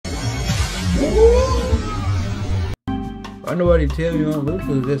I nobody tell me on Luke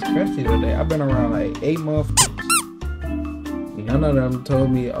was this crusty today. I've been around like 8 months. None of them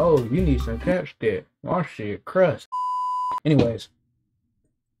told me, oh, you need some cat stick. My shit crust. Anyways,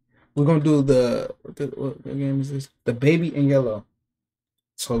 we're gonna do what game is this? The baby in yellow.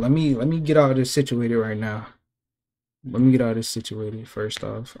 So let me get all this situated right now. Let me get all this situated first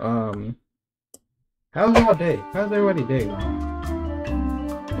off. How's y'all day? How's everybody day going?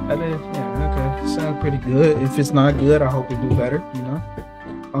 Yeah, okay. Sounds pretty good. If it's not good, I hope it do better, you know?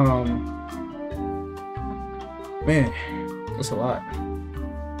 Man, that's a lot.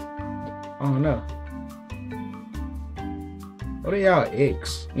 I don't know. What are y'all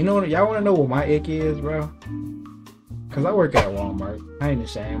icks? You know what? Y'all want to know what my ick is, bro? Because I work at Walmart. I ain't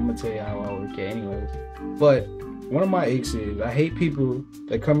ashamed. I'm going to tell y'all I work at anyways. But one of my icks is I hate people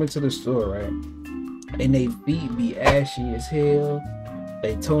that come into the store, right? And they feet be ashy as hell.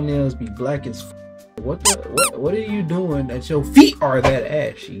 They toenails be black as f. What are you doing that your feet are that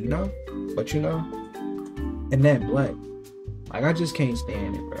ashy, you know? But you know, and that black. Like, I just can't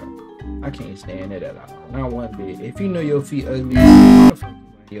stand it, bro. I can't stand it at all. Not one bit. If you know your feet ugly, what the fuck you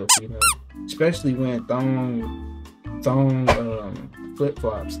wearing your feet up? Especially when thong flip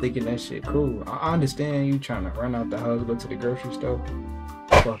flops, thinking that shit cool. I understand you trying to run out the house, go to the grocery store.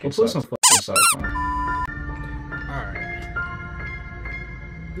 Fucking put some fucking socks on. Alright.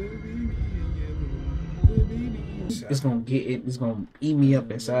 It's gonna eat me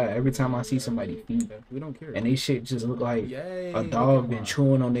up inside every time I see somebody's feet. We don't care. And they shit just look like a dog been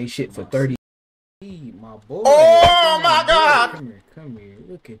chewing on they shit for 30. My boy. Oh my God! Come here.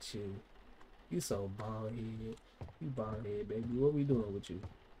 Look at you. You so bald head. You bald head, baby. What we doing with you?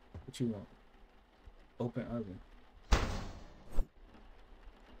 What you want? Open oven.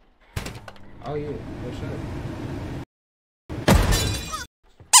 Oh yeah, what's up?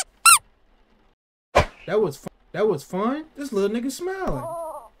 That was fun. This little nigga smiling.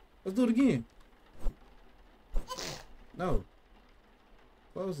 Let's do it again. No.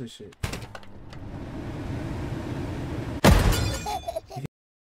 Close this shit.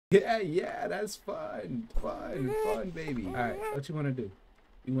 Yeah, that's fun, baby. All right, what you wanna do?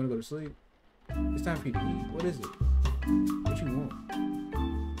 You wanna go to sleep? It's time for you to eat. What is it? What you want?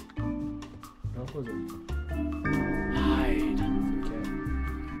 Don't close it. Hide.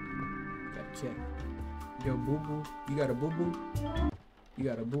 Got a cat. Yo, boo boo. You got a boo boo? You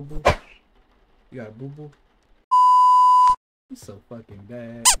got a boo boo? You got a boo boo? You so fucking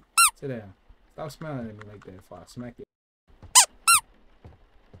bad. Sit down. Stop smiling at me like that before I smack it.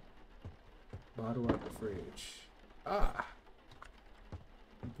 Bottle out the fridge.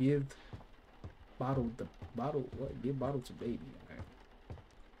 Give bottle what? Give bottle to baby. Right.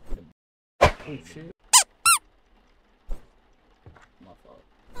 Oh shit. My fault.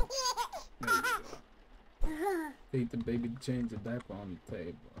 There you go. Take the baby to change the diaper on the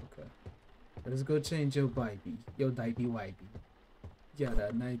table. Okay. Let's go change your baby. Your diaper wipey. Yeah,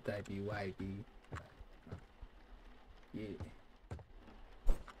 that nice diaper wipey. Yeah.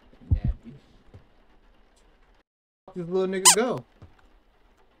 Nappy. This little nigga go.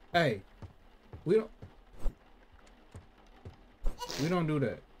 Hey, we don't do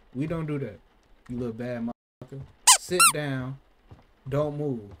that. We don't do that. You little bad motherfucker. Sit down. Don't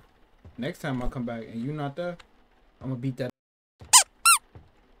move. Next time I come back and you not there, I'm gonna beat that.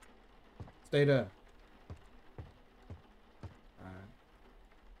 Stay there. Alright.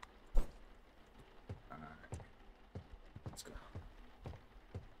 Let's go.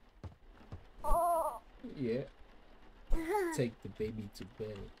 Yeah. Take the baby to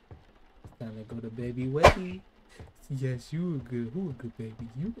bed. It's time to go to baby wetty. Yes, you a good baby.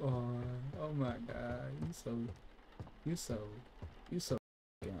 You are. Oh my god. You so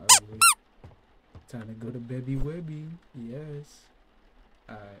fucking ugly. Time to go to baby webby. Yes.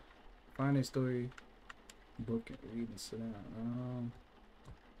 Alright. Find a story. Book and read and sit down.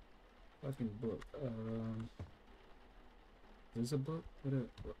 Fucking book. There's a book? What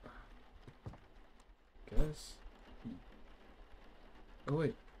guess. Oh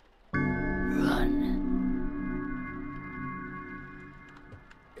wait. Run.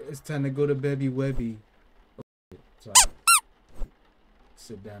 It's time to go to baby webby. Oh, sorry.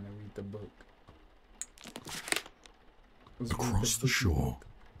 Sit down and read the book. Across the shore,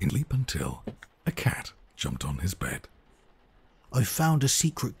 in leap until a cat jumped on his bed. I found a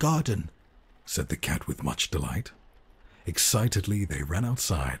secret garden, said the cat with much delight. Excitedly they ran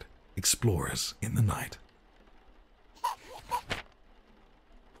outside, explorers in the night.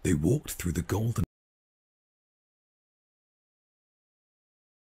 They walked through the golden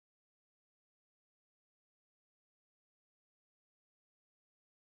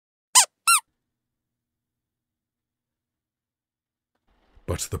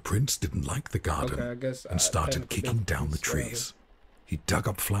But the prince didn't like the garden Okay, I guess and started kicking down the trees. He dug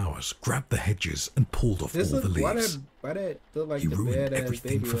up flowers, grabbed the hedges, and pulled off all the leaves. Why that look like He the ruined badass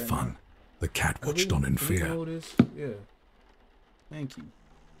everything baby for right fun. now? The cat watched on in Can we fear. hold this? Yeah. Thank you.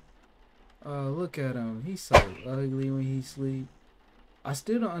 Look at him. He's so ugly when he sleep. I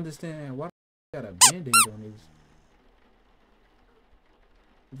still don't understand why he got a band-aid on his.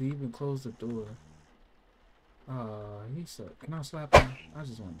 Did he even close the door? He suck. Can I slap him? I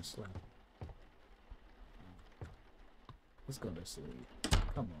just want to slap him. Let's go to sleep.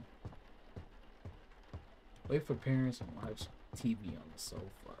 Come on. Wait for parents and watch TV on the sofa.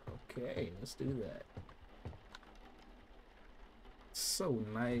 Okay, let's do that. So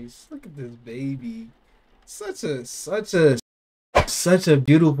nice. Look at this baby. Such a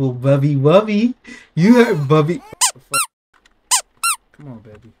beautiful bubby. You heard bubby. Come on,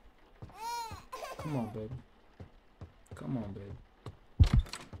 baby. Come on, baby. Come on, baby.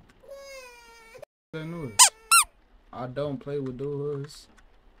 What's that noise? I don't play with doors.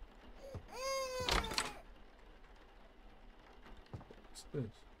 What's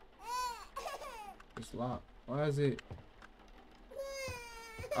this? It's locked. Why is it?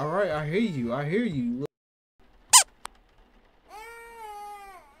 Alright, I hear you. I hear you.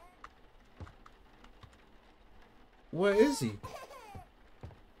 Where is he?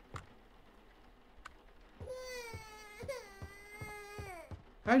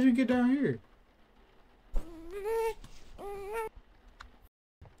 How'd you get down here?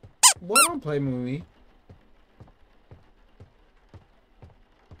 Boy, don't play with me.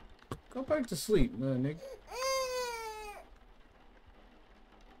 Go back to sleep, little nigga.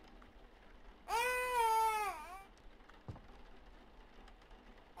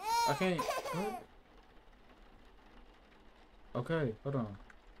 I can't. What? Okay, hold on.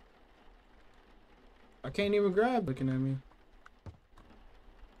 I can't even grab looking at me.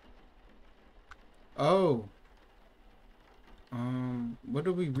 Oh. What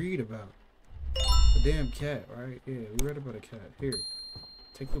did we read about? A damn cat, right? Yeah, we read about a cat. Here.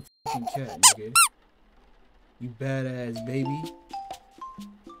 Take the fucking cat, nigga. You badass baby.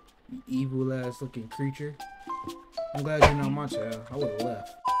 You evil ass looking creature. I'm glad you're not my child. I would've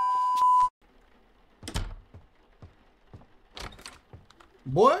left.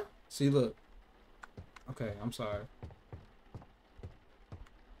 Boy? See, look. Okay, I'm sorry.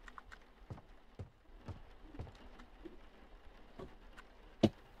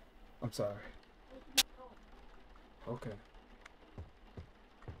 I'm sorry. Okay.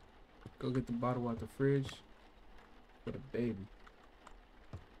 Go get the bottle out the fridge for the baby.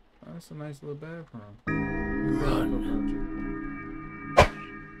 Oh, that's a nice little bathroom. Run.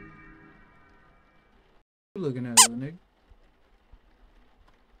 You looking at, little nigga?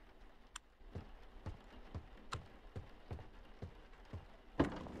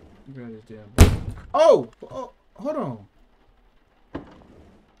 Grab this damn bottle. Oh! Oh! Hold on.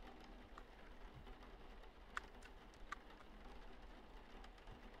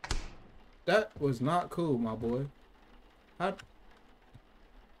 That was not cool, my boy. How?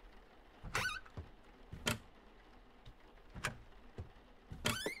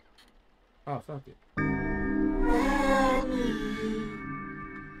 Oh, fuck it. The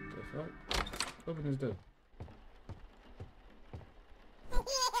fuck? Open this door.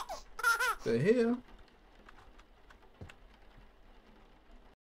 The hell?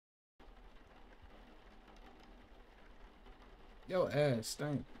 Yo ass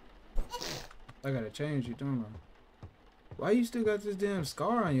stink. I gotta change you, don't I? Why you still got this damn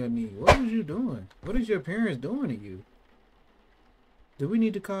scar on your knee? What was you doing? What is your parents doing to you? Do we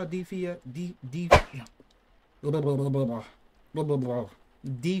need to call defeat? Blah blah blah blah blah blah blah blah blah.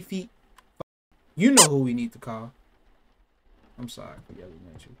 Defeat. You know who we need to call. I'm sorry for yelling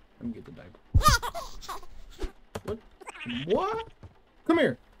at you. Let me get the diaper. What? What? Come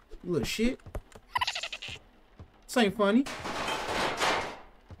here, you little shit. This ain't funny.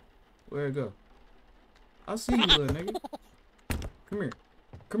 Where'd it go? I see you, little nigga. Come here.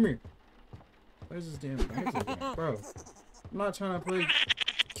 Come here. Where's this damn thing? Bro, I'm not trying to play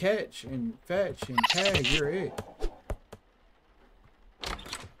catch and fetch and tag. You're it.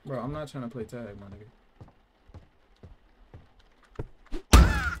 Bro, I'm not trying to play tag, my nigga.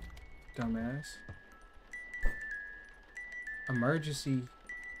 Dumbass. Emergency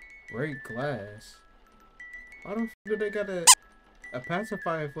break glass. Why the f do they got a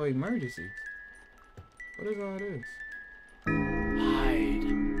pacifier for emergencies? What is all this? Hide.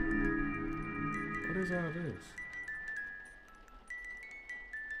 What is all this?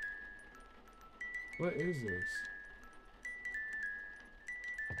 What is this?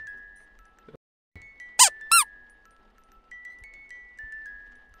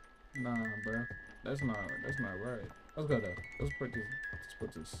 Nah, bro. That's not right. Let's go though. Let's put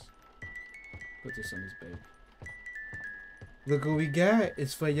this in this baby. Look what we got.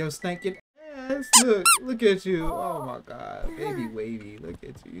 It's for your stinking ass. Look at you. Oh my god. Baby wavy. Look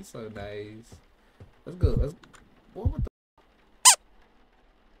at you. You so nice. Let's go. What the?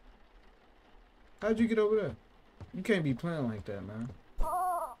 How'd you get over there? You can't be playing like that, man.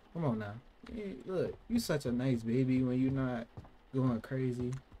 Come on now. Hey, look, you such a nice baby when you're not going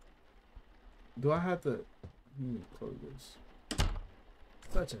crazy. Do I have to? Let me close this.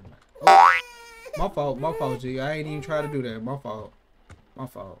 Such a nice. Oh, my fault, G. I ain't even try to do that. My fault.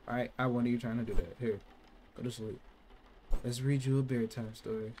 I wasn't even trying to do that. Here, go to sleep. Let's read you a bedtime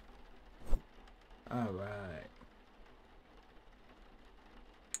story. All right.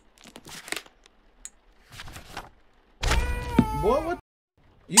 Boy, what?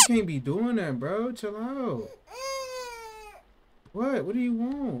 You can't be doing that, bro. Chill out. What? What do you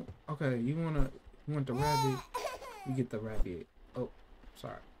want? Okay, you want the rabbit? You get the rabbit. Oh,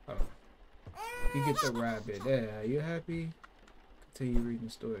 sorry. Hold on. You get the rabbit. There. Are you happy? Continue reading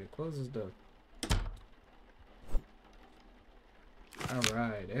the story. Close this door. All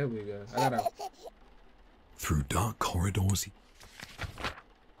right, there we go. I gotta. Through dark corridors.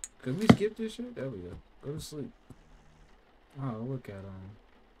 Could we skip this shit? There we go. Go to sleep. Oh, look at him.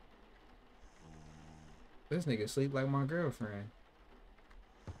 This nigga sleep like my girlfriend.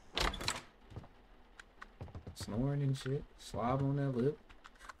 Snoring and shit. Slob on that lip.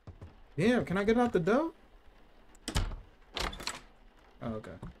 Damn, can I get out the door? Oh,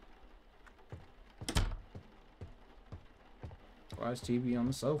 okay. Watch TV on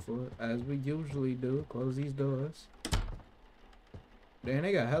the sofa, as we usually do. Close these doors. Damn,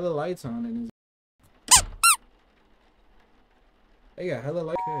 they got hella lights on in this. They got hella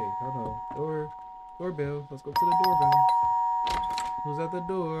lights. Okay, hold on. Doorbell. Let's go to the doorbell. Who's at the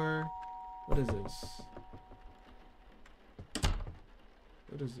door? What is this?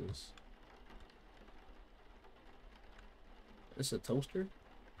 What is this? It's a toaster?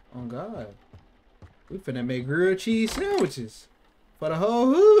 Oh God. We finna make grilled cheese sandwiches for the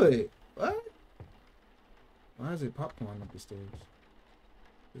whole hood. What? Why is it popcorn up the stairs?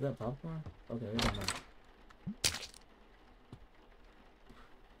 Is that popcorn? Okay, I don't know.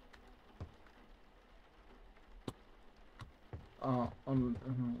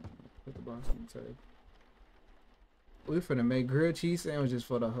 Put the box on the table. We finna make grilled cheese sandwiches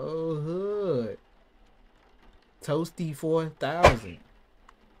for the whole hood. Toasty 4000.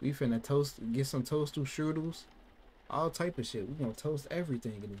 We finna get some toasty strudels. All type of shit. We gonna toast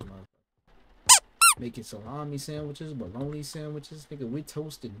everything in this motherfucker. Making salami sandwiches, bologna sandwiches. Nigga, we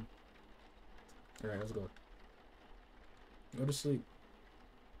toasting. Alright, let's go. Go to sleep.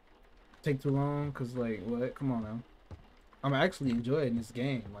 Take too long, cause like, what? Come on now. I'm actually enjoying this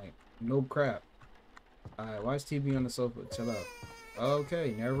game. Like, no crap. Alright, watch TV on the sofa. Chill out.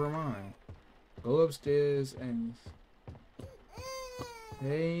 Okay, never mind. Go upstairs and...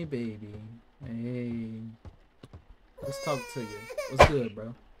 Hey, baby. Hey. Let's talk to you. What's good,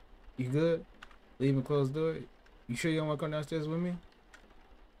 bro? You good? Leaving closed door? You sure you don't want to come downstairs with me?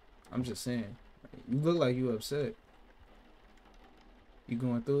 I'm just saying. You look like you upset. You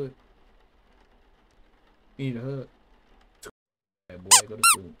going through it? You need a hug? Hey, boy, go to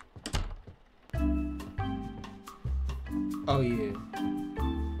sleep. Oh yeah.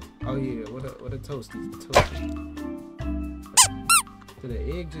 Oh yeah. What a toasty. Did the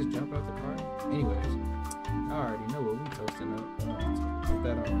egg just jump out the car? Anyways, I already know what we toasting up. Put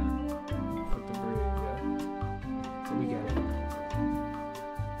that on there. Put the bread, yeah. So we got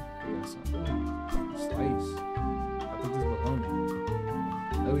some slice. I think this is bologna.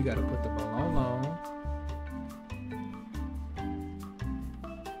 Then we gotta put the bologna on.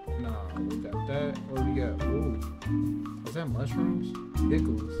 Nah, we got that. What do we got? Ooh. Was that mushrooms?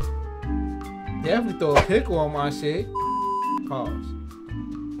 Pickles. Definitely throw a pickle on my shit. Pause.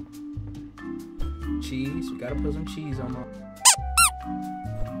 Cheese. We gotta put some cheese on my.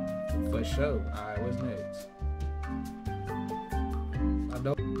 For sure. Alright, what's next? I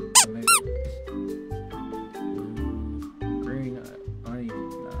don't tomatoes. Green onion.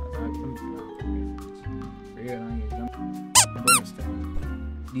 Red onion. Brimstone.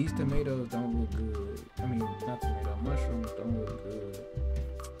 These tomatoes don't look good. I mean, not tomato. Mushrooms don't look good.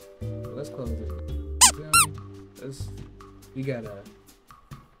 But let's close this. You feel me? We got a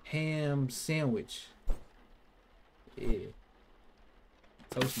ham sandwich. Yeah.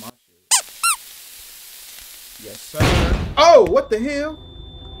 Toast my shit. Yes, sir. Oh, what the hell?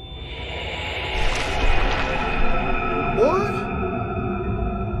 Boy?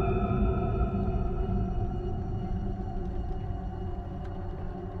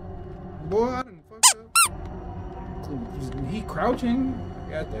 Boy, I done fucked up. He crouching?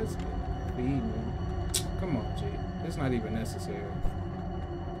 Yeah, that's feeding. Come on, G. It's not even necessary.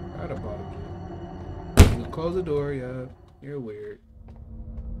 I'd have bought it, G. You can close the door, yeah. You're weird.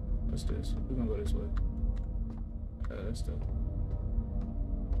 What's this? We're gonna go this way. That's the...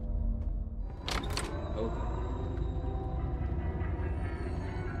 Okay.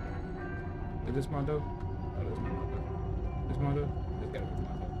 Is this my door? Oh, that's not my door. This my door? This gotta be my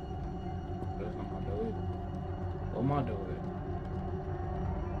door. That's not my door either. What my door is?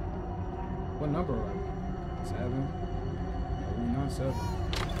 What number are we? 7? No, we're not 7.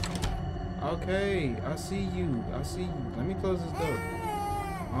 Okay, I see you. I see you. Let me close this door.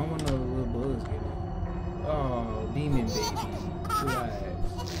 I don't want no little bugs getting in. Oh, demon baby. Relax.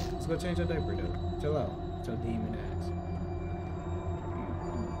 Let's go change your diaper though. Chill out. It's your demon ass.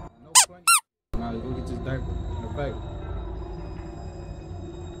 No funny. Now let's go get this diaper. In fact.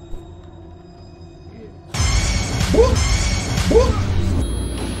 Yeah. Whoop! Whoop!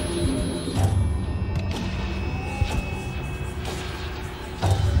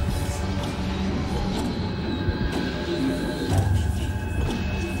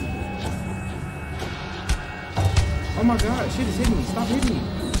 Oh my god, shit is hitting me. Stop hitting me.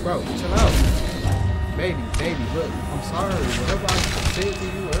 Bro, chill out. Baby, look. I'm sorry. Whatever I said to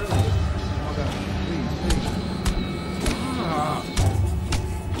you earlier. Oh my god, please. Stop.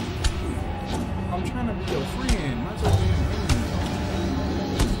 I'm trying to be your friend, not your enemy.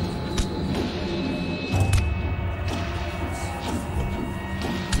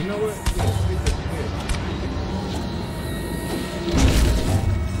 You know what? Here.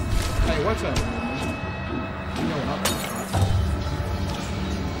 Hey, watch out. You know what?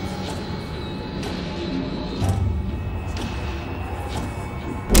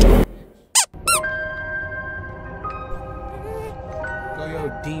 Go your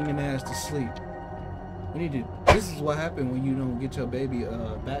demon ass to sleep. We need to. This is what happened when you don't get your baby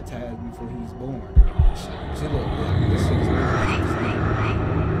baptized before he's born. See, look, this is.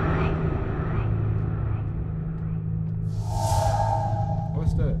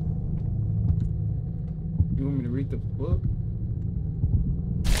 What's that? You want me to read the book?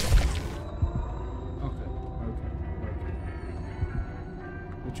 Okay.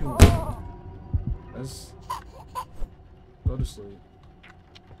 What you want? Let's go to sleep.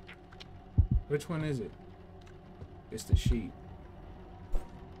 Which one is it? It's the sheep.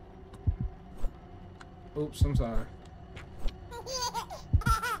 Oops, I'm sorry.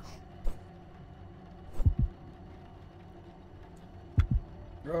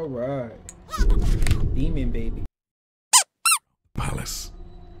 All right. Demon baby. Palace.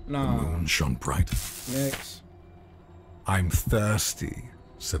 Nah. The moon shone bright. Next. I'm thirsty,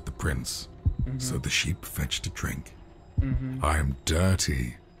 said the prince. So the sheep fetched a drink. I'm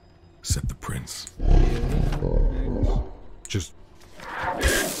dirty, said the prince. Just...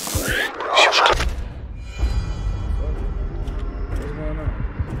 What's going on?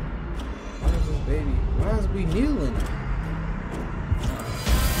 Why is this baby? Why is we kneeling?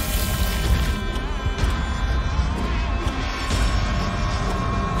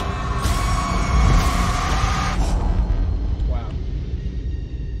 Wow.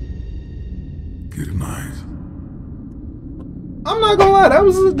 Good night. I'm not gonna lie, that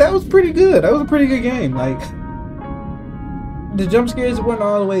was pretty good. That was a pretty good game. Like, the jump scares weren't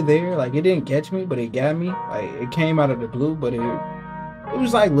all the way there. Like, it didn't catch me, but it got me. Like, it came out of the blue, but it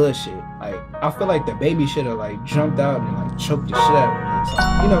was like little shit. Like, I feel like the baby should have like jumped out and like choked the shit out of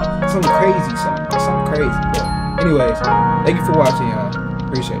me. You know, some crazy something crazy. But anyways, thank you for watching, y'all.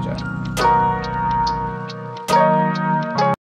 Appreciate y'all.